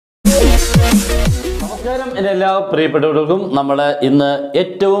നമസ്കാരം എല്ലാ പ്രിയപ്പെട്ടവർക്കും നമ്മൾ ഇന്ന്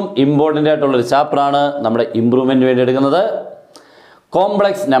ഏറ്റവും ഇമ്പോർട്ടൻ്റ് ആയിട്ടുള്ളൊരു ചാപ്റ്ററാണ് നമ്മുടെ ഇമ്പ്രൂവ്മെൻറ്റ് വേണ്ടി എടുക്കുന്നത്.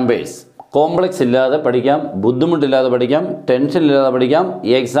 Complex numbers. കോംപ്ലക്സ് ഇല്ലാതെ പഠിക്കാം, ബുദ്ധിമുട്ടില്ലാതെ പഠിക്കാം, ടെൻഷൻ ഇല്ലാതെ പഠിക്കാം,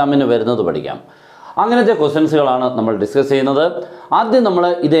 ഈ എക്സാമിന് വരുന്നത് പഠിക്കാം. അങ്ങനത്തെ ക്വസ്റ്റ്യൻസുകളാണ് നമ്മൾ ഡിസ്കസ് ചെയ്യുന്നത്. ആദ്യം നമ്മൾ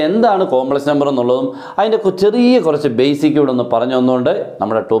ഇത് എന്താണ് കോംപ്ലക്സ് നമ്പർ എന്നുള്ളതും അതിൻ്റെ ചെറിയ കുറച്ച് ബേസിക് ഇവിടെ ഒന്ന് പറഞ്ഞു തന്നുകൊണ്ട്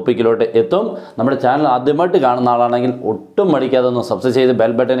നമ്മുടെ ടോപ്പിക്കിലോട്ട് എത്തും. നമ്മുടെ ചാനൽ ആദ്യമായിട്ട് കാണുന്ന ആളാണെങ്കിൽ ഒട്ടും മടിക്കാതെ ഒന്ന് സബ്സ്ക്രൈബ് ചെയ്ത്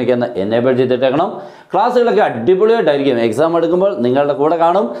ബെൽ ബട്ടനൊക്കെ ഒന്ന് എനേബിൾ ചെയ്തിട്ടേക്കണം. ക്ലാസ്സുകളൊക്കെ അടിപൊളിയായിട്ടായിരിക്കും. എക്സാം എടുക്കുമ്പോൾ നിങ്ങളുടെ കൂടെ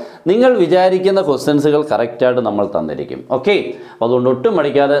കാണും. നിങ്ങൾ വിചാരിക്കുന്ന ക്വസ്റ്റ്യൻസുകൾ കറക്റ്റായിട്ട് നമ്മൾ തന്നിരിക്കും. ഓക്കെ, അപ്പോൾ അതുകൊണ്ട് ഒട്ടും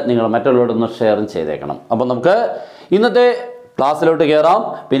മടിക്കാതെ നിങ്ങൾ മറ്റുള്ളവരോടൊന്ന് ഷെയറും ചെയ്തേക്കണം. അപ്പോൾ നമുക്ക് ഇന്നത്തെ ക്ലാസ്സിലോട്ട് കയറാം.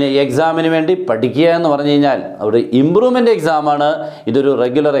 പിന്നെ ഈ എക്സാമിന് വേണ്ടി പഠിക്കുക എന്ന് പറഞ്ഞു കഴിഞ്ഞാൽ ഒരു ഇമ്പ്രൂവ്മെൻ്റ് എക്സാമാണ്, ഇതൊരു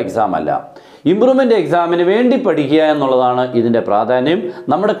റെഗുലർ എക്സാം അല്ല. ഇമ്പ്രൂവ്മെൻ്റ് എക്സാമിന് വേണ്ടി പഠിക്കുക എന്നുള്ളതാണ് ഇതിൻ്റെ പ്രാധാന്യം.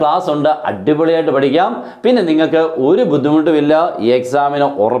 നമ്മുടെ ക്ലാസ് ഉണ്ട്, അടിപൊളിയായിട്ട് പഠിക്കാം. പിന്നെ നിങ്ങൾക്ക് ഒരു ബുദ്ധിമുട്ടുമില്ല, ഈ എക്സാമിന്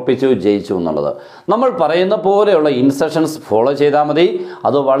ഉറപ്പിച്ചു ജയിച്ചു എന്നുള്ളത്. നമ്മൾ പറയുന്ന പോലെയുള്ള ഇൻസ്ട്രക്ഷൻസ് ഫോളോ ചെയ്താൽ മതി.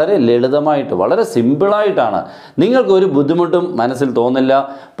 അത് വളരെ ലളിതമായിട്ട് വളരെ സിമ്പിളായിട്ടാണ്. നിങ്ങൾക്കൊരു ബുദ്ധിമുട്ടും മനസ്സിൽ തോന്നില്ല,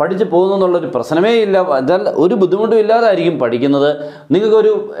 പഠിച്ചു പോകുന്നു എന്നുള്ളൊരു പ്രശ്നമേ ഇല്ല. ഒരു ബുദ്ധിമുട്ടും ഇല്ലാതായിരിക്കും പഠിക്കുന്നത്.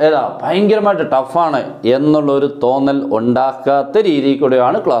 നിങ്ങൾക്കൊരു ഭയങ്കരമായിട്ട് ടഫാണ് എന്നുള്ളൊരു തോന്നൽ ഉണ്ടാക്കാത്ത രീതിയിൽ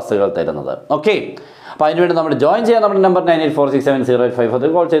കൂടെയാണ് ക്ലാസ്സുകൾ തരുന്നത്. ഓക്കെ, അപ്പോൾ അതിനുവേണ്ടി നമ്മൾ ജോയിൻ ചെയ്യാം. നമ്മുടെ നമ്പർ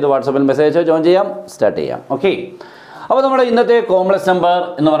 9846708543 കോൾ ചെയ്ത് വാട്സാപ്പിൽ മെസ്സേജ് ജോയിൻ ചെയ്യാം, സ്റ്റാർട്ട് ചെയ്യാം. ഓക്കെ, അപ്പോൾ നമ്മുടെ ഇന്നത്തെ കോംപ്ലക്സ് നമ്പർ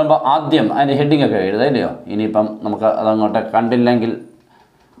എന്ന് പറയുമ്പോൾ ആദ്യം അതിൻ്റെ ഹെഡിങ് ഒക്കെ എഴുതാമല്ലോ. ഇനിയിപ്പം നമുക്ക് അതങ്ങോട്ട് കണ്ടില്ലെങ്കിൽ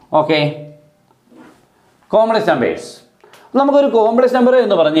ഓക്കെ. Complex numbers. നമുക്കൊരു കോംപ്ലക്സ് നമ്പർ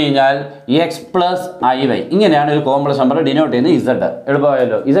എന്ന് പറഞ്ഞു കഴിഞ്ഞാൽ എക്സ് പ്ലസ് ഐ വൈ, ഇങ്ങനെയാണ് ഒരു കോംപ്ലക്സ് നമ്പർ ഡിനോട്ട് ചെയ്യുന്നത്. Z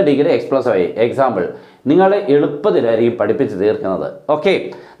എളുപ്പമായല്ലോ, Z equal X plus Y. Example നിങ്ങളെ എളുപ്പത്തിലായിരിക്കും പഠിപ്പിച്ച് തീർക്കുന്നത്. ഓക്കെ,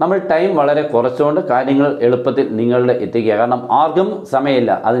 നമ്മൾ ടൈം വളരെ കുറച്ചുകൊണ്ട് കാര്യങ്ങൾ എളുപ്പത്തിൽ നിങ്ങളുടെ എത്തിക്കുക. കാരണം ആർക്കും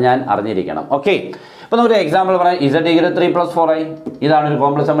സമയമില്ല, അത് ഞാൻ അറിഞ്ഞിരിക്കണം. ഓക്കെ, ഇപ്പോൾ നമുക്കൊരു എക്സാമ്പിൾ പറയാം. Z equal 3+4i. ഇതാണ് ഒരു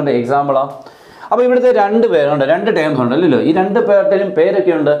കോംപ്ലക്സ് നമ്പറിൻ്റെ എക്സാമ്പിളാണ്. അപ്പോൾ ഇവിടുത്തെ രണ്ട് പേരുണ്ട്, രണ്ട് ടേംസ് ഉണ്ടല്ലോ. ഈ രണ്ട് പേരുടെയും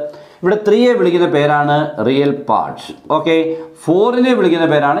പേരൊക്കെ ഉണ്ട്. ഇവിടെ 3യെ വിളിക്കുന്ന പേരാണ് റിയൽ പാർട്ട്. ഓക്കെ, 4നെ വിളിക്കുന്ന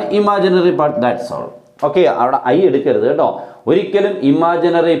പേരാണ് imaginary part. That's all. Okay, അവിടെ ഐ എടുക്കരുത് കേട്ടോ. ഒരിക്കലും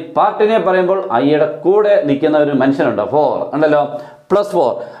ഇമാജിനറി പാർട്ടിനെ പറയുമ്പോൾ ഐയുടെ കൂടെ നിൽക്കുന്ന ഒരു മനുഷ്യനുണ്ട്, 4 ഉണ്ടല്ലോ,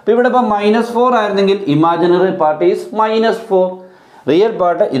 +4. അപ്പോൾ ഇവിടെ ഇപ്പോൾ -4 ആയിരുന്നെങ്കിൽ imaginary part is -4, real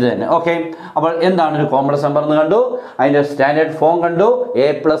part ഇത് തന്നെ. ഓക്കെ, അപ്പോൾ എന്താണ് ഒരു കോംപ്ലക്സ് നമ്പർ എന്ന് കണ്ടു, അതിൻ്റെ സ്റ്റാൻഡേർഡ് ഫോം കണ്ടു,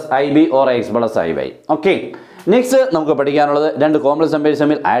 a+ib or x+iy. Okay, next നമുക്ക് പഠിക്കാനുള്ളത് രണ്ട് കോംപ്ലക്സ് നമ്പേഴ്സ്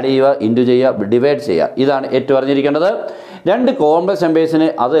തമ്മിൽ ആഡ് ചെയ്യുക, ഇൻറ്റു ചെയ്യുക, ഡിവൈഡ് ചെയ്യുക. ഇതാണ് ഏറ്റവും അറിഞ്ഞിരിക്കേണ്ടത്. രണ്ട് കോംപ്ലക്സ് നമ്പേഴ്സിന്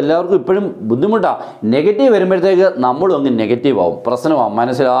അത് എല്ലാവർക്കും ഇപ്പോഴും ബുദ്ധിമുട്ടാണ്. നെഗറ്റീവ് വരുമ്പോഴത്തേക്ക് നമ്മളും അങ്ങ് നെഗറ്റീവ് ആവും, പ്രശ്നമാവും,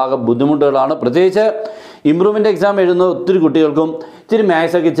 മനസ്സിലാകെ ബുദ്ധിമുട്ടുകളാണ്. പ്രത്യേകിച്ച് ഇമ്പ്രൂവ്മെൻ്റ് എക്സാം എഴുതുന്ന ഒത്തിരി കുട്ടികൾക്കും ഇച്ചിരി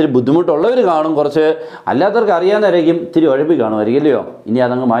മാത്സൊക്കെ ഇച്ചിരി ബുദ്ധിമുട്ടുള്ളവർ കാണും. കുറച്ച് അല്ലാത്തവർക്ക് അറിയാവുന്നവരായിരിക്കും ഇത്തിരി ഉഴപ്പി കാണുമായിരിക്കും അല്ലയോ. ഇനി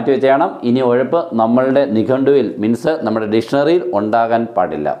അതങ്ങ് മാറ്റി വെച്ച് ചെയ്യണം. ഇനി ഉഴപ്പ് നമ്മളുടെ നിഘണ്ടുവിൽ മീൻസ് നമ്മുടെ ഡിക്ഷണറിയിൽ ഉണ്ടാകാൻ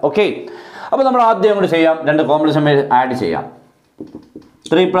പാടില്ല. ഓക്കെ, അപ്പോൾ നമ്മൾ ആദ്യം കൂടി ചെയ്യാം. രണ്ട് കോംപ്ലക്സ് നമ്പേഴ്സ് ആഡ് ചെയ്യാം.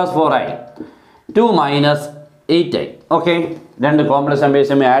 3+4i 2 - 8i. ഓക്കെ, രണ്ട് കോംപ്ലക്സ് നമ്പേഴ്സ്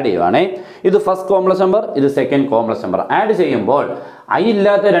തമ്മിൽ ആഡ് ചെയ്യുവാണേ. ഇത് ഫസ്റ്റ് കോംപ്ലക്സ് നമ്പർ, ഇത് സെക്കൻഡ് കോംപ്ലക്സ് നമ്പർ. ആഡ് ചെയ്യുമ്പോൾ ഐ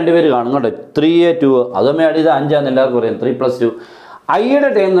ഇല്ലാത്ത രണ്ടുപേര് കാണും കേട്ടോ. 3a 2 അതും ആഡ് ചെയ്ത് 5 എല്ലാവർക്കും അറിയാം. 3+2 ഐയുടെ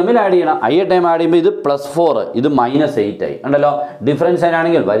ടൈം തമ്മിൽ ആഡ് ചെയ്യണം. ഐയുടെ ടൈം ആഡ് ചെയ്യുമ്പോൾ ഇത് +4, ഇത് -8i ഉണ്ടല്ലോ. ഡിഫറൻസ് സൈൻ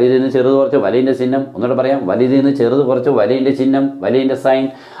ആണെങ്കിൽ വലിയതിൽ നിന്ന് ചെറുത് കുറച്ച് വലിയതിൻ്റെ ചിഹ്നം. ഒന്നുകൂടെ പറയാം, വലിയതിൽ നിന്ന് ചെറുത് കുറച്ച് വലിയതിൻ്റെ ചിഹ്നം, വലിയതിൻ്റെ സൈൻ.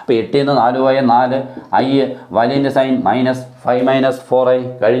 അപ്പോൾ 8ൽ നിന്ന് 4 പോയ 4, ഐ വലിയതിൻ്റെ സൈൻ -5 - 4i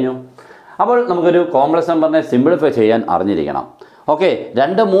കഴിഞ്ഞു. അപ്പോൾ നമുക്കൊരു കോംപ്ലക്സ് നമ്പറിനെ സിംപ്ലിഫൈ ചെയ്യാൻ അറിഞ്ഞിരിക്കണം. ഓക്കെ,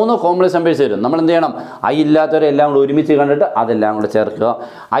 2 3 കോംപ്ലക്സ് നമ്പേഴ്സ് വരും. നമ്മൾ എന്ത് ചെയ്യണം, ഐ ഇല്ലാത്തവരെ എല്ലാം കൂടെ ഒരുമിച്ച് കണ്ടിട്ട് അതെല്ലാം കൂടെ ചേർക്കുക,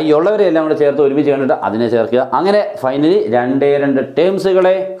 ഐ ഉള്ളവരെ എല്ലാം കൂടെ ചേർത്ത് ഒരുമിച്ച് കണ്ടിട്ട് അതിനെ ചേർക്കുക. അങ്ങനെ ഫൈനലി 2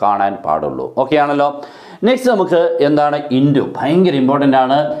 ടേംസുകളെ കാണാൻ പാടുള്ളൂ. ഓക്കെ ആണല്ലോ. നെക്സ്റ്റ് നമുക്ക് എന്താണ് ഇൻറ്റു, ഭയങ്കര ഇമ്പോർട്ടൻ്റ്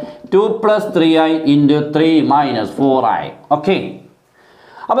ആണ്. 2+3i × 3 - 4i. ഓക്കെ,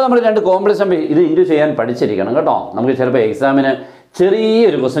 അപ്പോൾ നമ്മൾ രണ്ട് കോംപ്ലക്സ് നമ്പർ ഇത് ഇൻറ്റു ചെയ്യാൻ പഠിച്ചിരിക്കണം കേട്ടോ. നമുക്ക് ചിലപ്പോൾ എക്സാമിന്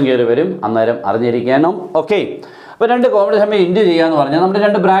ചെറിയൊരു ക്വസ്റ്റ്യൻ കയറി വരും, അന്നേരം അറിഞ്ഞിരിക്കാനും. ഓക്കെ, അപ്പോൾ രണ്ട് കോംപ്ലക്സ് നമ്പർ ഇൻറ്റു ചെയ്യാന്ന് പറഞ്ഞാൽ നമ്മൾ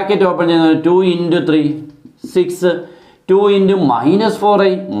രണ്ട് ബ്രാക്കറ്റ് ഓപ്പൺ ചെയ്യുന്നത് 2 × 3 6, 2 ×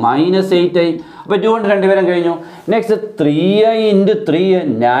 -4i -8i. അപ്പോൾ 2 കൊണ്ട് 2 പേരും കഴിഞ്ഞു. നെക്സ്റ്റ് 3i × 3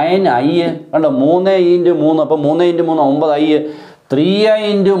 9i കണ്ടോ, 3 × 3 അപ്പോൾ 3 × 3 9i.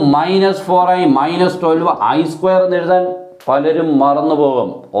 3i × -4i -12i² എന്ന് എഴുതാൻ പലരും മറന്നു പോകും,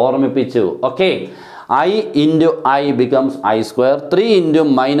 ഓർമ്മിപ്പിച്ചു. Okay, i × i becomes i², 3 ×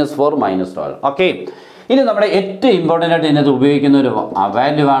 -4 -12. Okay, ഇനി നമ്മുടെ ഏറ്റവും ഇമ്പോർട്ടൻ്റ് ആയിട്ട് ഇതിനകത്ത് ഉപയോഗിക്കുന്ന ഒരു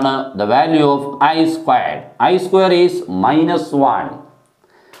വാല്യൂ ആണ് the value of i². Is -1.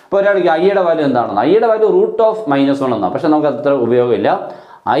 ഇപ്പോൾ ഒരാൾക്ക് ഐയുടെ വാല്യൂ എന്താണെന്ന്, ഐയുടെ വാല്യൂ √(-1) എന്നാണ്. പക്ഷേ നമുക്ക് അത്ര ഉപയോഗമില്ല.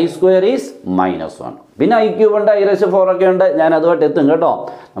 I square is -1. പിന്നെ I cube ഉണ്ട്, I⁴ ഒക്കെ ഉണ്ട്. ഞാൻ അതുമായിട്ട് എത്തും കേട്ടോ.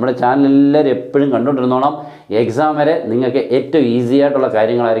 നമ്മുടെ ചാനൽ എല്ലാവരും എപ്പോഴും കണ്ടുകൊണ്ടിരുന്നോണം. എക്സാം വരെ നിങ്ങൾക്ക് ഏറ്റവും ഈസി ആയിട്ടുള്ള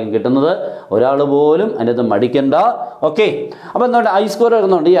കാര്യങ്ങളായിരിക്കും കിട്ടുന്നത്. ഒരാൾ പോലും അതിനകത്ത് മടിക്കണ്ട. ഓക്കെ, അപ്പോൾ എന്തുകൊണ്ട് I²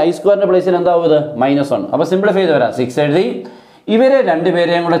 വരുന്നുണ്ട്. ഈ I² പ്ലേസിൽ എന്താവും ഇത്? -1. അപ്പോൾ സിംപ്ലിഫൈ ചെയ്ത് വരാം. 6 എഴുതി. ഇവരെ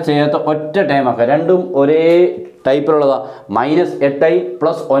രണ്ടുപേരെയും കൂടെ ചേർത്ത് ഒറ്റ ടൈം ആക്കുക. രണ്ടും ഒരേ ടൈപ്പിലുള്ളതാണ്. -8i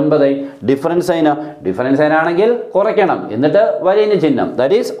 + 9i. ഡിഫറൻസ് സൈൻ ആണെങ്കിൽ കുറയ്ക്കണം. എന്നിട്ട് വലിയ ചിഹ്നം,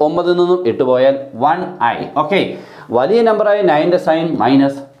 ദാറ്റ് ഈസ് 9 നിന്നും 8 പോയാൽ 1i. ഓക്കെ, വലിയ നമ്പറായ 9ൻ്റെ സൈൻ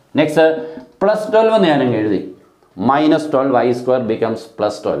മൈനസ്. നെക്സ്റ്റ് +12 എന്ന് ഞാനങ്ങ് എഴുതി. -12i² becomes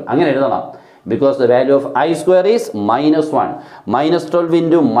 +12. അങ്ങനെ എഴുതണം. Because the value of I² is -1. -12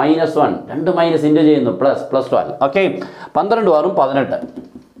 into -1. രണ്ട് മൈനസ് ഇൻറ്റു ചെയ്യുന്നു. +12. ഓക്കെ, 12 6 18.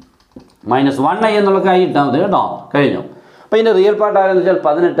 -1i എന്നുള്ള കാര്യം ഇട്ടാൽ മതി കേട്ടോ. കഴിഞ്ഞു. അപ്പോൾ ഇതിൻ്റെ റിയൽ പാർട്ട് ആരെന്ന് വെച്ചാൽ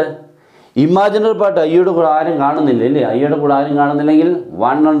 18. ഇമാജിനറി പാർട്ട് ഐയുടെ കൂടെ ആരും കാണുന്നില്ല ഇല്ലേ? ഐയുടെ കൂടെ ആരും കാണുന്നില്ലെങ്കിൽ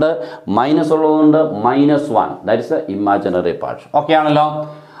 1 ഉണ്ട്, മൈനസ് ഉള്ളതുകൊണ്ട് -1. That is the imaginary part. Okay ആണല്ലോ.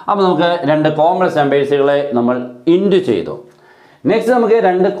 അപ്പോൾ നമുക്ക് രണ്ട് കോംപ്ലക്സ് നമ്പേഴ്സുകളെ നമ്മൾ ഇൻറ്റു ചെയ്തു. നെക്സ്റ്റ് നമുക്ക്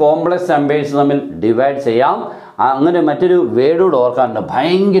രണ്ട് കോംപ്ലക്സ് നമ്പേഴ്സ് തമ്മിൽ ഡിവൈഡ് ചെയ്യാം. അങ്ങനെ മറ്റൊരു വേർഡ് കൂടെ ഓർക്കാറുണ്ട്.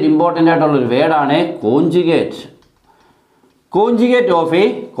 ഭയങ്കര ഇമ്പോർട്ടൻ്റ് ആയിട്ടുള്ളൊരു വേർഡാണ് conjugate. Conjugate of A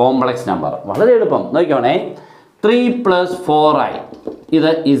complex number. വളരെ എളുപ്പം നോക്കിക്കോണേ. 3 + 4i. ഇത്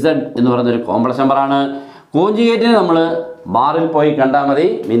ഇസഡ് എന്ന് പറയുന്നൊരു കോംപ്ലക്സ് നമ്പറാണ്. കോഞ്ചുഗേറ്റിന് നമ്മൾ ബാറിൽ പോയി കണ്ടാൽ മതി.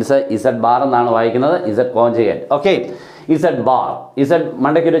 മീൻസ് ഇസഡ് ബാർ എന്നാണ് വായിക്കുന്നത്. Z conjugate. Okay, Z bar. Z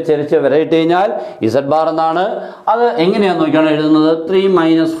മണ്ടയ്ക്ക് ഒരു ചെരിച്ച് വരയിട്ട് കഴിഞ്ഞാൽ ഇസഡ് ബാർ എന്നാണ്. അത് എങ്ങനെയാണെന്ന് നോക്കിയാണ് എഴുതുന്നത്. 3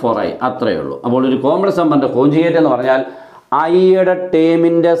 - 4i അത്രയേ ഉള്ളൂ. അപ്പോൾ ഒരു കോംപ്ലക്സ് നമ്പറിൻ്റെ കോഞ്ചുഗേറ്റ് എന്ന് പറഞ്ഞാൽ ഐയുടെ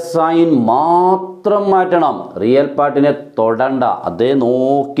ടേമിൻ്റെ സൈൻ മാത്രം മാറ്റണം. റിയൽ പാർട്ടിനെ തൊടണ്ട, അതേ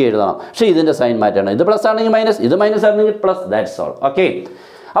നോക്കി എഴുതണം. പക്ഷേ ഇതിൻ്റെ സൈൻ മാറ്റണം. ഇത് പ്ലസ് ആണെങ്കിൽ മൈനസ്, ഇത് മൈനസ് ആണെങ്കിൽ പ്ലസ്. That's all. ഓക്കെ,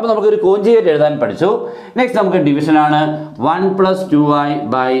 അപ്പോൾ നമുക്കൊരു കോഞ്ചുഗേറ്റ് എഴുതാൻ പഠിച്ചു. നെക്സ്റ്റ് നമുക്ക് ഡിവിഷനാണ്. 1 + 2i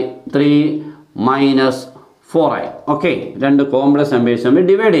 / 3 - 4i. ഓക്കെ, രണ്ട് കോംപ്ലക്സ് നമ്പേഴ്സ് തമ്മിൽ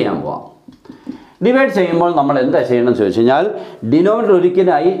ഡിവൈഡ് ചെയ്യാൻ പോവാം. ഡിവൈഡ് ചെയ്യുമ്പോൾ നമ്മൾ എന്താ ചെയ്യണമെന്ന് ചോദിച്ചു കഴിഞ്ഞാൽ ഡിനോമിനേറ്റർ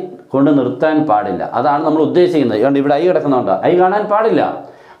ഒരിക്കലും ഐ കൊണ്ട് നിർത്താൻ പാടില്ല. അതാണ് നമ്മൾ ഉദ്ദേശിക്കുന്നത്. അതുകൊണ്ട് ഇവിടെ ഐ കിടക്കുന്നുണ്ട്, ഐ കാണാൻ പാടില്ല.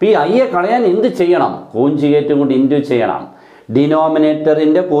 അപ്പോൾ ഈ ഐയെ കളയാൻ എന്ത് ചെയ്യണം? കോഞ്ചുഗേറ്റ് കൊണ്ട് ഇൻറ്റു ചെയ്യണം.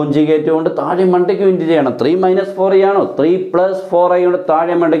 ഡിനോമിനേറ്ററിൻ്റെ കോഞ്ചുഗേറ്റ് കൊണ്ട് താഴെ മണ്ടയ്ക്കും ഇൻറ്റു ചെയ്യണം. 3 - 4i ആണോ? 3 + 4i കൊണ്ട്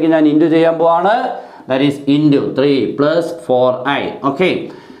താഴെ മണ്ടയ്ക്ക് ഞാൻ ഇൻറ്റു ചെയ്യാൻ പോവാണ്. That is into 3 + 4i. Okay,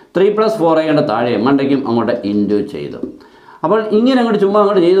 3 + 4i കൊണ്ട് താഴെ മണ്ടയ്ക്കും അങ്ങോട്ട് ഇൻറ്റു ചെയ്തു. അപ്പോൾ ഇങ്ങനെ അങ്ങോട്ട് ചുമ്മാ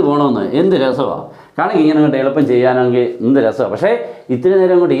അങ്ങോട്ട് ചെയ്തു പോകണമെന്ന് എന്ത് രസമാണ്. കാരണം ഇങ്ങനെ അങ്ങോട്ട് എളുപ്പം ചെയ്യാനെങ്കിൽ എന്ത് രസമാണ്. പക്ഷേ ഇത്തിരി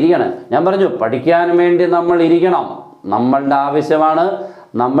നേരം അങ്ങോട്ട് ഇരിക്കണം. ഞാൻ പറഞ്ഞു പഠിക്കാൻ വേണ്ടി നമ്മൾ ഇരിക്കണം. നമ്മളുടെ ആവശ്യമാണ്.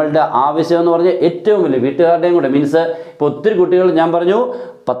 നമ്മളുടെ ആവശ്യം എന്ന് പറഞ്ഞാൽ ഏറ്റവും വലിയ വീട്ടുകാരുടെയും കൂടെ. മീൻസ് ഇപ്പോൾ ഒത്തിരി കുട്ടികൾ ഞാൻ പറഞ്ഞു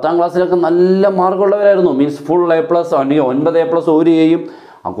 10ാം ക്ലാസ്സിലൊക്കെ നല്ല മാർക്കുള്ളവരായിരുന്നു. മീൻസ് ഫുൾ A+ അല്ലെങ്കിൽ 9A+ ഒരു ചെയ്യും.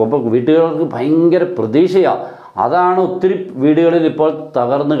 അപ്പോൾ വീട്ടുകാർക്ക് ഭയങ്കര പ്രതീക്ഷയാണ്. അതാണ് ഒത്തിരി വീടുകളിൽ ഇപ്പോൾ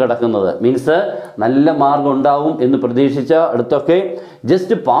തകർന്ന് കിടക്കുന്നത്. മീൻസ് നല്ല മാർക്ക് ഉണ്ടാവും എന്ന് പ്രതീക്ഷിച്ച അടുത്തൊക്കെ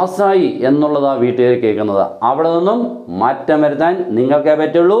ജസ്റ്റ് പാസ്സായി എന്നുള്ളതാണ് വീട്ടുകാർ കേൾക്കുന്നത്. അവിടെ നിന്നും മാറ്റം വരുത്താൻ നിങ്ങൾക്കേ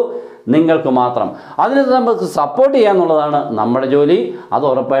പറ്റുള്ളൂ, നിങ്ങൾക്ക് മാത്രം. അതിന് നമുക്ക് സപ്പോർട്ട് ചെയ്യാന്നുള്ളതാണ് നമ്മുടെ ജോലി. അത്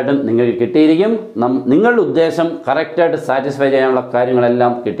ഉറപ്പായിട്ടും നിങ്ങൾക്ക് കിട്ടിയിരിക്കും. നിങ്ങളുടെ ഉദ്ദേശം കറക്റ്റായിട്ട് സാറ്റിസ്ഫൈ ചെയ്യാനുള്ള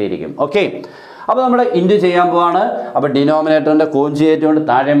കാര്യങ്ങളെല്ലാം കിട്ടിയിരിക്കും. ഓക്കെ, അപ്പോൾ നമ്മൾ ഇൻറ്റു ചെയ്യാൻ പോവാണ്. അപ്പോൾ ഡിനോമിനേറ്ററിൻ്റെ കോഞ്ചുഗേറ്റ് കൊണ്ട്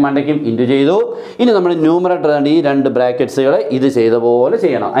താഴെ മണ്ടയ്ക്കും ഇൻറ്റു ചെയ്തു. ഇനി നമ്മൾ ന്യൂമറേറ്റർ ഈ രണ്ട് ബ്രാക്കറ്റ്സുകൾ ഇത് ചെയ്ത പോലെ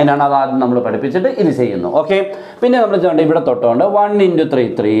ചെയ്യണം. അതിനാണ് അത് ആദ്യം നമ്മൾ പഠിപ്പിച്ചിട്ട് ഇത് ചെയ്യുന്നു. ഓക്കെ, പിന്നെ നമ്മൾ ചെയ്യേണ്ടത് ഇവിടെ തൊട്ടുകൊണ്ട് 1 × 3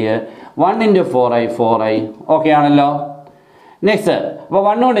 3, 1 × 4i 4i. ഓക്കെ ആണല്ലോ. നെക്സ്റ്റ് അപ്പോൾ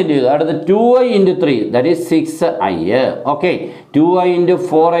 1 കൊണ്ട് ഇൻറ്റു ചെയ്തു. അടുത്ത് 2i × 3 that is 6i. Okay, 2i ×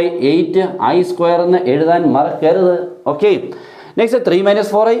 4i 8i² എന്ന് എഴുതാൻ മറക്കരുത്. Okay, next 3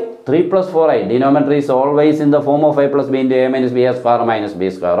 - 4i, 3 + 4i. Denominator is always in the form of a + b × a - b² -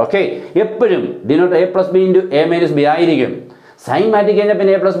 b². Okay, എപ്പോഴും denominator a + b × a - b ആയിരിക്കും. Sign മാറ്റി കഴിഞ്ഞാൽ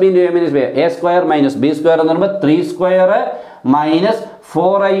പിന്നെ a + b × a - b, a² - b² എന്ന് പറയുമ്പോൾ 3² -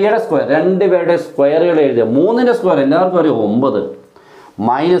 4iയുടെ സ്ക്വയർ. രണ്ടുപേരുടെ സ്ക്വയറുകൾ എഴുതുക. 3ൻ്റെ സ്ക്വയർ എല്ലാവർക്കും ഒരു 9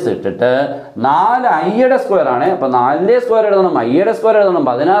 മൈനസ് ഇട്ടിട്ട് 4iയുടെ സ്ക്വയർ ആണ്. അപ്പോൾ 4ൻ്റെ സ്ക്വയർ എഴുതണം, iയുടെ സ്ക്വയർ എഴുതണം,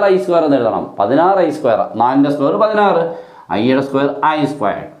 16i² എന്ന് എഴുതണം. 16i², 4ൻ്റെ സ്ക്വയർ 16, ഐയുടെ സ്ക്വയർ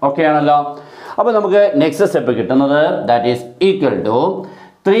i². ഓക്കെ ആണല്ലോ. അപ്പോൾ നമുക്ക് നെക്സ്റ്റ് സ്റ്റെപ്പ് കിട്ടുന്നത് ദാറ്റ് ഈസ് ഈക്വൽ ടു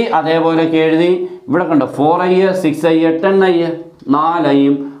 3 അതേപോലെയൊക്കെ എഴുതി. ഇവിടെ കണ്ടോ 4i 6i 10i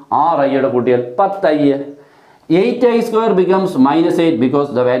 4iയും 6iയുടെ കൂട്ടിയാൽ 10i. 8i² becomes -8 because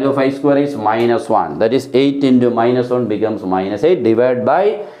the value of i² is -1. That is 8 × -1 becomes -8 divided by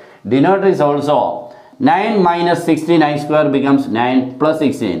denominator is also 9 - 16i² becomes 9 +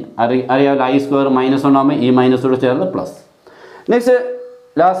 16. അറിയാമല്ലോ i² -1 ആകുമ്പോൾ ഈ മൈനസോട് ചേർന്ന് പ്ലസ്. നെക്സ്റ്റ്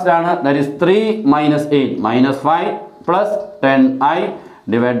ലാസ്റ്റ് ആണ് that is 3 - 8 -5 + 10i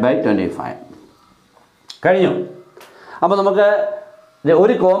divided by 25. കഴിഞ്ഞു. അപ്പോൾ നമുക്ക്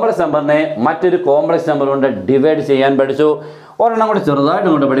ഒരു കോംപ്ലക്സ് നമ്പറിനെ മറ്റൊരു കോംപ്ലക്സ് നമ്പർ കൊണ്ട് ഡിവൈഡ് ചെയ്യാൻ പഠിച്ചു. ഒരെണ്ണം കൂടെ ചെറുതായിട്ട്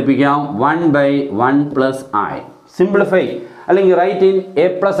കൊണ്ട് പഠിപ്പിക്കാം. 1/1 + i. സിംപ്ലിഫൈ അല്ലെങ്കിൽ right in a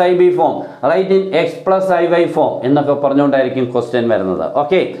 + ib form, right in x + iy form എന്നൊക്കെ പറഞ്ഞുകൊണ്ടായിരിക്കും ക്വസ്റ്റ്യൻ വരുന്നത്.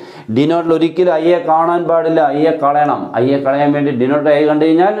 ഓക്കെ, ഡിനോട്ടിൽ ഒരിക്കലും ഐയെ കാണാൻ പാടില്ല, ഐയെ കളയണം. ഐയെ കളയാൻ വേണ്ടി ഡിനോട്ട് ആയി കണ്ടു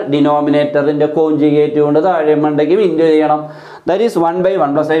കഴിഞ്ഞാൽ ഡിനോമിനേറ്ററിൻ്റെ കോഞ്ചുഗേറ്റ് കൊണ്ട് താഴെ മണ്ടയ്ക്കും ഇൻറ്റു ചെയ്യണം. ദാറ്റ് ഈസ്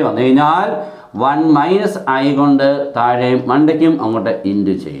 1/1 + i വന്നു കഴിഞ്ഞാൽ 1 - i കൊണ്ട് താഴെ മണ്ടയ്ക്കും അങ്ങോട്ട്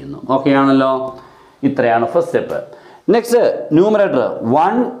ഇൻറ്റു ചെയ്യുന്നു. ഓക്കെ ആണല്ലോ, ഇത്രയാണ് first step. Next numerator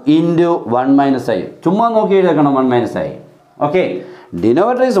 1 × 1 - i. ചുമ്മാ നോക്കി എഴുതേക്കണം 1 - i. Okay,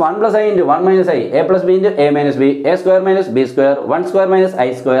 denominator is 1 + i × 1 - i, a + b × a - b, a² - b², 1² - i²,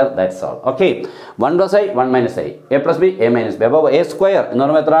 that's all. Okay, 1 + i 1 - i, a + b a - b. അപ്പോൾ a² എന്ന്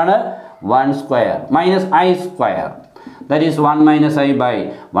പറയുമ്പോൾ എത്രയാണ്? 1² - i². That is 1 - i by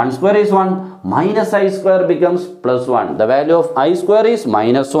 1² is 1, -i² becomes +1. The value of i² is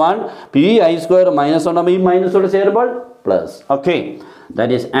 -1. P i² -1 ഈ മൈനസോട് ചേരുമ്പോൾ plus. Okay,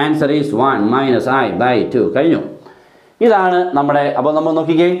 that is answer is 1 - i by 2. കഴിഞ്ഞു. ഇതാണ് നമ്മുടെ. അപ്പോൾ നമ്മൾ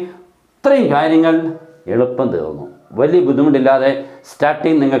നോക്കിക്കേ, ഇത്രയും കാര്യങ്ങൾ എളുപ്പം തീർന്നു, വലിയ ബുദ്ധിമുട്ടില്ലാതെ.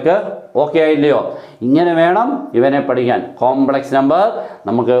 സ്റ്റാർട്ടിങ് നിങ്ങൾക്ക് ഓക്കെ ആയില്ലയോ? ഇങ്ങനെ വേണം ഇവനെ പഠിക്കാൻ. കോംപ്ലക്സ് നമ്പർ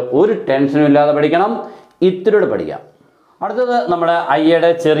നമുക്ക് ഒരു ടെൻഷനും ഇല്ലാതെ പഠിക്കണം, ഇത്തിരിയോടെ പഠിക്കാം. അടുത്തത് നമ്മുടെ ഐയുടെ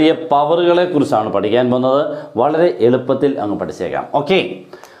ചെറിയ പവറുകളെ കുറിച്ചാണ് പഠിക്കാൻ പോകുന്നത്. വളരെ എളുപ്പത്തിൽ അങ്ങ് പഠിച്ചേക്കാം. ഓക്കെ,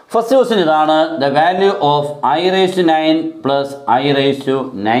 ഫസ്റ്റ് ക്വസ്റ്റ്യൻ ഇതാണ്. The value of i⁹ +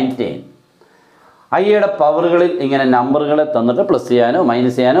 i⁻19. ഐയുടെ പവറുകളിൽ ഇങ്ങനെ നമ്പറുകളെ തന്നിട്ട് പ്ലസ് ചെയ്യാനോ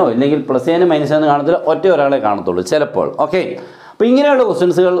മൈനസ് ചെയ്യാനോ ഇല്ലെങ്കിൽ പ്ലസ് ചെയ്യാനോ മൈനസ് ചെയ്യാനോ കാണത്തില്ല, ഒറ്റ ഒരാളെ കാണത്തുള്ളൂ ചിലപ്പോൾ. ഓക്കെ, അപ്പോൾ ഇങ്ങനെയുള്ള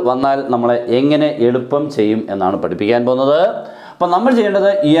ക്വസ്റ്റ്യൻസുകൾ വന്നാൽ നമ്മളെ എങ്ങനെ എളുപ്പം ചെയ്യും എന്നാണ് പഠിപ്പിക്കാൻ പോകുന്നത്. അപ്പോൾ നമ്മൾ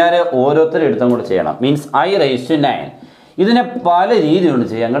ചെയ്യേണ്ടത് ഇയാരെ ഓരോരുത്തരും എടുത്തും കൂടെ ചെയ്യണം. Means i⁹. ഇതിനെ പല രീതിയുണ്ട്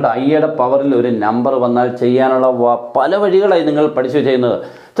ചെയ്യാൻ കേട്ടോ. ഐയുടെ പവറിൽ ഒരു നമ്പർ വന്നാൽ ചെയ്യാനുള്ള പല വഴികളായി നിങ്ങൾ പഠിച്ചു ചെയ്യുന്നത്.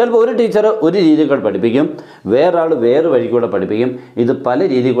 ചിലപ്പോൾ ഒരു ടീച്ചർ ഒരു രീതി കൂടെ പഠിപ്പിക്കും, വേറൊരാൾ വേറെ വഴി കൂടെ പഠിപ്പിക്കും, ഇത് പല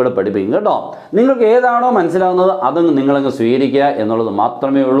രീതിയിൽ കൂടെ പഠിപ്പിക്കും കേട്ടോ. നിങ്ങൾക്ക് ഏതാണോ മനസ്സിലാവുന്നത് അത് നിങ്ങളങ്ങ് സ്വീകരിക്കുക എന്നുള്ളത്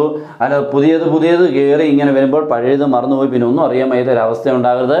മാത്രമേ ഉള്ളൂ. അല്ല പുതിയത് കയറി ഇങ്ങനെ വരുമ്പോൾ പഴയത് മറന്നുപോയി പിന്നെ ഒന്നും അറിയാൻ വയ്യാത്തൊരവസ്ഥ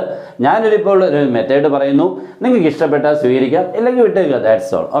ഉണ്ടാകരുത്. ഞാനൊരിപ്പോൾ ഒരു മെത്തേഡ് പറയുന്നു, നിങ്ങൾക്ക് ഇഷ്ടപ്പെട്ടാൽ സ്വീകരിക്കുക, ഇല്ലെങ്കിൽ വിട്ടേക്കുക,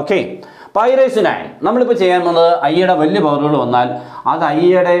 ദാറ്റ്സ് ഓൾ. ഓക്കെ, i⁹ നമ്മളിപ്പോൾ ചെയ്യാൻ പോകുന്നത് ഐയുടെ വലിയ പവറുകൾ വന്നാൽ അത്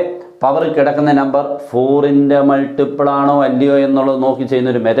ഐയുടെ പവർ കിടക്കുന്ന നമ്പർ 4ൻ്റെ മൾട്ടിപ്പിൾ ആണോ അല്ലയോ എന്നുള്ളത് നോക്കി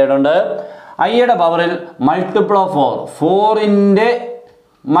ചെയ്യുന്നൊരു മെത്തേഡുണ്ട്. ഐയുടെ പവറിൽ മൾട്ടിപ്പിൾ ഓഫ് 4ൻ്റെ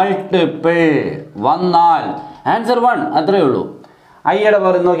മൾട്ടിപ്പിൾ വന്നാൽ ആൻസർ 1, അത്രയേ ഉള്ളൂ. ഐയുടെ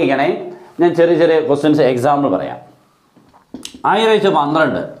പവർ നോക്കിക്കണേ. ഞാൻ ചെറിയ ക്വസ്റ്റ്യൻസ് എക്സാമ്പിൾ പറയാം.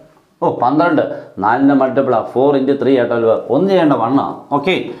 i⁻12. 12 4ൻ്റെ മൾട്ടിപ്പിളാണ്. 4 × 3 12, 1 ചെയ്യേണ്ട 1 ആണ്.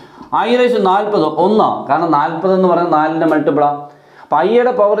 ഓക്കെ, i⁻40 1, കാരണം 40 എന്ന് പറയുന്നത് 4ൻ്റെ മൾട്ടിപ്പിളാണ്. അപ്പോൾ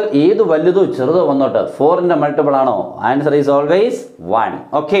ഐയുടെ പവറിൽ ഏത് വലുതോ ചെറുതോ വന്നോട്ട് 4ൻ്റെ മൾട്ടിപ്പിൾ ആണോ? Answer is always 1.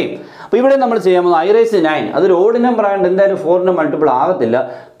 ഓക്കെ, അപ്പോൾ ഇവിടെ നമ്മൾ ചെയ്യാൻ പോകുന്നത് i⁻9. അതൊരു ഓഡ് നമ്പർ ആയതുകൊണ്ട് എന്തായാലും 4ൻ്റെ മൾട്ടിപ്പിൾ ആകത്തില്ല.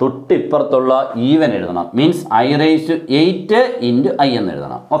 തൊട്ടിപ്പുറത്തുള്ള ഈവൻ എഴുതണം. മീൻസ് i⁸ × i എന്ന്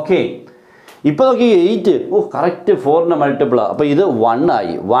എഴുതണം. ഓക്കെ, ഇപ്പോൾ നോക്കി 8. കറക്റ്റ് 4ൻ്റെ മൾട്ടിപ്പിളാണ്. അപ്പോൾ ഇത് 1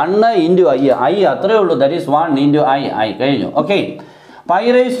 ആയി. 1 × i, അത്രയേ ഉള്ളൂ. ദാറ്റ് ഈസ് 1 × i കഴിഞ്ഞു. ഓക്കെ,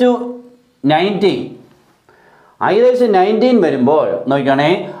 i⁻19 വരുമ്പോൾ നോക്കുകയാണേ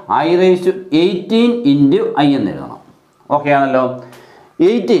i⁻18 × i എന്ന് എഴുതണം. ഓക്കെ ആണല്ലോ.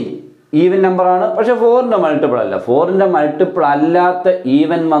 18 ഈവൻ നമ്പറാണ്, പക്ഷേ 4ൻ്റെ മൾട്ടിപ്പിൾ അല്ല. 4ൻ്റെ മൾട്ടിപ്പിൾ അല്ലാത്ത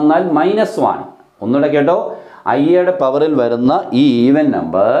ഈവൻ വന്നാൽ -1. ഒന്നുകൂടെ കേട്ടോ, ഐയുടെ പവറിൽ വരുന്ന ഈ ഈവൻ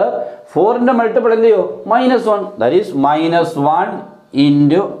നമ്പർ 4ൻ്റെ മൾട്ടിപ്പിൾ അല്ലയോ? -1. That is -1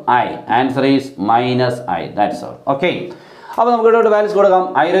 × i. Answer is -i. That's all. Okay, അപ്പോൾ നമുക്ക് ഇവിടെ വാല്യൂസ് കൊടുക്കാം.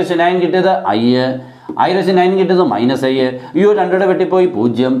 i⁻9 കിട്ടിയത് i⁻9 കിട്ടിയത് -i. ഈ 2 വെട്ടിപ്പോയി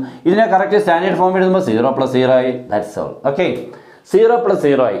 0. ഇതിനെ കറക്റ്റ് സ്റ്റാൻഡേർഡ് ഫോം എഴുതുമ്പോൾ 0 + 0 ആയി. That's all. ഓക്കെ, 0 +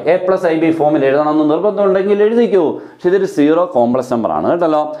 0 ആയി. a + ib ഫോമിൽ എഴുതണമെന്ന് നിർബന്ധമുണ്ടെങ്കിൽ എഴുതിക്കൂ. പക്ഷെ ഇതൊരു 0 കോംപ്ലക്സ് നമ്പർ ആണ്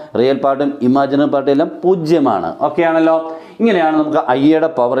കേട്ടല്ലോ. റിയൽ പാർട്ടും ഇമാജിനറി പാർട്ടും എല്ലാം 0 ഓക്കെ ആണല്ലോ. ഇങ്ങനെയാണ് നമുക്ക് ഐയുടെ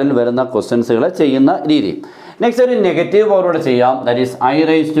പവറിൽ വരുന്ന ക്വസ്റ്റ്യൻസുകൾ ചെയ്യുന്ന രീതി. നെക്സ്റ്റ് ഒരു നെഗറ്റീവ് പവറോടെ ചെയ്യാം. That is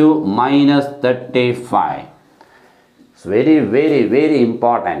i⁻35. Very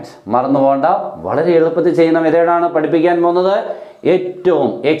important. മറന്നു പോകണ്ട, വളരെ എളുപ്പത്തിൽ ചെയ്യുന്ന മെത്തേഡാണ് പഠിപ്പിക്കാൻ പോകുന്നത്. ഏറ്റവും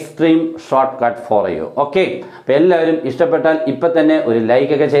extreme short cut for you. Okay, അപ്പോൾ എല്ലാവരും ഇഷ്ടപ്പെട്ടാൽ ഇപ്പം തന്നെ ഒരു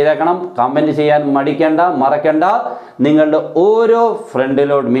ലൈക്കൊക്കെ ചെയ്തേക്കണം. കമൻറ്റ് ചെയ്യാൻ മറക്കണ്ട. നിങ്ങളുടെ ഓരോ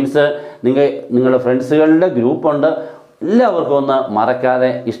ഫ്രണ്ടിലോട്ട് മീൻസ് നിങ്ങളുടെ ഫ്രണ്ട്സുകളുടെ ഗ്രൂപ്പുണ്ട്, എല്ലാവർക്കും ഒന്ന് മറക്കാതെ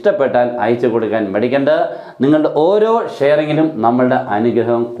ഇഷ്ടപ്പെട്ടാൽ അയച്ചു കൊടുക്കാൻ മടിക്കണ്ട. നിങ്ങളുടെ ഓരോ ഷെയറിങ്ങിലും നമ്മളുടെ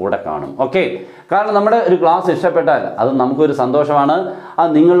അനുഗ്രഹം കൂടെ കാണും. ഓക്കെ, കാരണം നമ്മുടെ ഒരു ക്ലാസ് ഇഷ്ടപ്പെട്ടാൽ അത് നമുക്കൊരു സന്തോഷമാണ്. അത്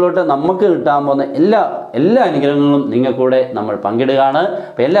നിങ്ങളിലോട്ട് നമുക്ക് കിട്ടാൻ പോകുന്ന എല്ലാ അനുഗ്രഹങ്ങളും നിങ്ങൾക്കൂടെ നമ്മൾ പങ്കിടുകയാണ്.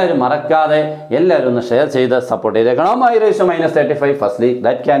 അപ്പോൾ എല്ലാവരും മറക്കാതെ എല്ലാവരും ഒന്ന് ഷെയർ ചെയ്ത് സപ്പോർട്ട് ചെയ്തേക്കണം. I raised to minus 35 firstly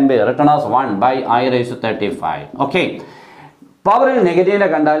that can be written as 1 by I raised to 35. Okay, പവറിൽ നെഗറ്റീവിനെ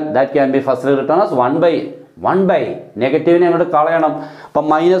കണ്ടാൽ that can be firstly written as 1 by നെഗറ്റീവിനെ അങ്ങോട്ട് കളയണം. അപ്പം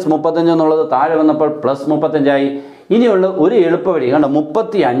 -35 എന്നുള്ളത് താഴെ വന്നപ്പോൾ +35 ഇനിയുള്ള ഒരു എളുപ്പ വഴി കണ്ടോ,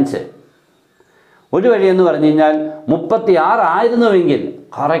 35. ഒരു വഴി എന്ന് പറഞ്ഞു കഴിഞ്ഞാൽ 36 ആയിരുന്നുവെങ്കിൽ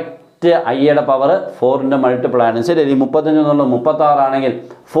കറക്റ്റ് ഐയുടെ പവർ 4ൻ്റെ മൾട്ടിപ്പിൾ ആണ്. ശരി, 35 എന്നുള്ളത് 36 ആണെങ്കിൽ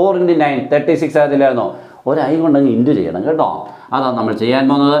 4 × 9 36 ആയതില്ലായിരുന്നോ? ഒരു ഐ കൊണ്ടങ്ങ് ഇൻറ്റു ചെയ്യണം കേട്ടോ. അതാണ് നമ്മൾ ചെയ്യാൻ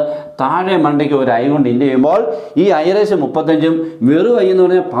പോകുന്നത്. താഴെ മണ്ടയ്ക്ക് ഒരു ഐ കൊണ്ട് ഇൻറ്റു ചെയ്യുമ്പോൾ ഈ I-35 വെറും ഐ എന്ന്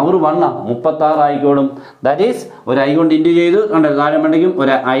പറഞ്ഞാൽ പവർ 1 36 ആയിക്കോളും. ദാറ്റ് ഈസ് ഒരു ഐ കൊണ്ട് ഇൻറ്റു ചെയ്തു, കണ്ടോ താഴെ മണ്ടയ്ക്കും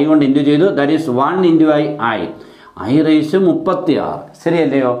ഒരു ഐ കൊണ്ട് ഇൻറ്റു ചെയ്തു. That is 1 × I-36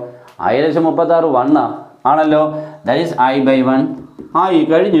 ശരിയല്ലയോ? I-36 1 ആണല്ലോ. ദാറ്റ് ഈസ് I/1 ആയി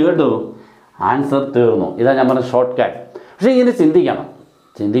കഴിഞ്ഞു കേട്ടോ. ആൻസർ തീർന്നു. ഇതാ ഞാൻ പറഞ്ഞ ഷോർട്ട് കട്ട്. പക്ഷേ ഇങ്ങനെ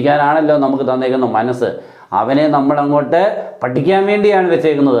ചിന്തിക്കാനാണല്ലോ നമുക്ക് തന്നേക്കുന്ന മനസ്സ്. അവനെ നമ്മളങ്ങോട്ട് പഠിക്കാൻ വേണ്ടിയാണ്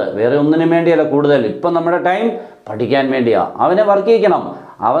വെച്ചേക്കുന്നത്, വേറെ ഒന്നിനും വേണ്ടിയല്ല. കൂടുതൽ ഇപ്പം നമ്മുടെ ടൈം പഠിക്കാൻ വേണ്ടിയാണ്. അവനെ വർക്ക് ചെയ്യിക്കണം.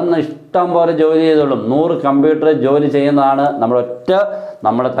 അവൻ ഇഷ്ടം പോലെ ജോലി ചെയ്തോളും. 100 കമ്പ്യൂട്ടർ ജോലി ചെയ്യുന്നതാണ്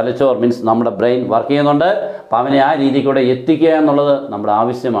നമ്മുടെ തലച്ചോർ മീൻസ് നമ്മുടെ ബ്രെയിൻ വർക്ക് ചെയ്യുന്നുണ്ട്. അപ്പം അവനെ ആ രീതിയിൽ കൂടെ എത്തിക്കുക എന്നുള്ളത് നമ്മുടെ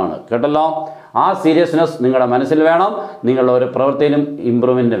ആവശ്യമാണ് കേട്ടല്ലോ. ആ സീരിയസ്നെസ് നിങ്ങളുടെ മനസ്സിൽ വേണം. നിങ്ങളുടെ ഓരോ പ്രവൃത്തിയിലും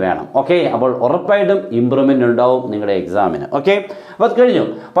ഇമ്പ്രൂവ്മെൻറ്റ് വേണം. ഓക്കെ, അപ്പോൾ ഉറപ്പായിട്ടും ഇമ്പ്രൂവ്മെൻറ്റ് ഉണ്ടാവും നിങ്ങളുടെ എക്സാമിന്. ഓക്കെ, അപ്പോൾ അത് കഴിഞ്ഞു.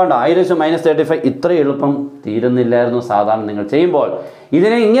 അപ്പോൾ I-35 ഇത്ര എളുപ്പം തീരുന്നില്ലായിരുന്നു സാധാരണ നിങ്ങൾ ചെയ്യുമ്പോൾ.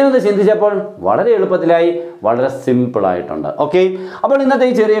 ഇതിനെ ഇങ്ങനെ ഒന്ന് ചിന്തിച്ചപ്പോൾ വളരെ എളുപ്പത്തിലായി, വളരെ സിമ്പിളായിട്ടുണ്ട്. ഓക്കെ, അപ്പോൾ ഇന്നത്തെ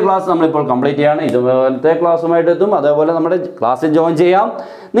ഈ ചെറിയ ക്ലാസ് നമ്മളിപ്പോൾ കംപ്ലീറ്റ് ചെയ്യാണ്. ഇതുപോലത്തെ ക്ലാസ്സുമായിട്ട് എത്തും. അതേപോലെ നമ്മുടെ ക്ലാസ്സിൽ ജോയിൻ ചെയ്യാം.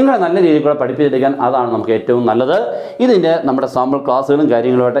 നിങ്ങളെ നല്ല രീതിയിൽ കൂടെ പഠിപ്പിച്ചെടുക്കാൻ അതാണ് നമുക്ക് ഏറ്റവും നല്ലത്. ഇതിൻ്റെ നമ്മുടെ സാമ്പിൾ ക്ലാസ്സുകളും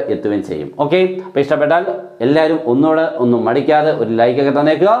കാര്യങ്ങളുമായിട്ട് എത്തുകയും ചെയ്യും. ഓക്കെ, അപ്പോൾ ഇഷ്ടപ്പെട്ടാൽ എല്ലാവരും ഒന്നുകൂടെ ഒന്നും മടിക്കാതെ ഒരു ലൈക്കൊക്കെ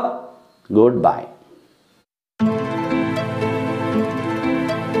തന്നേക്കുക. Good bye.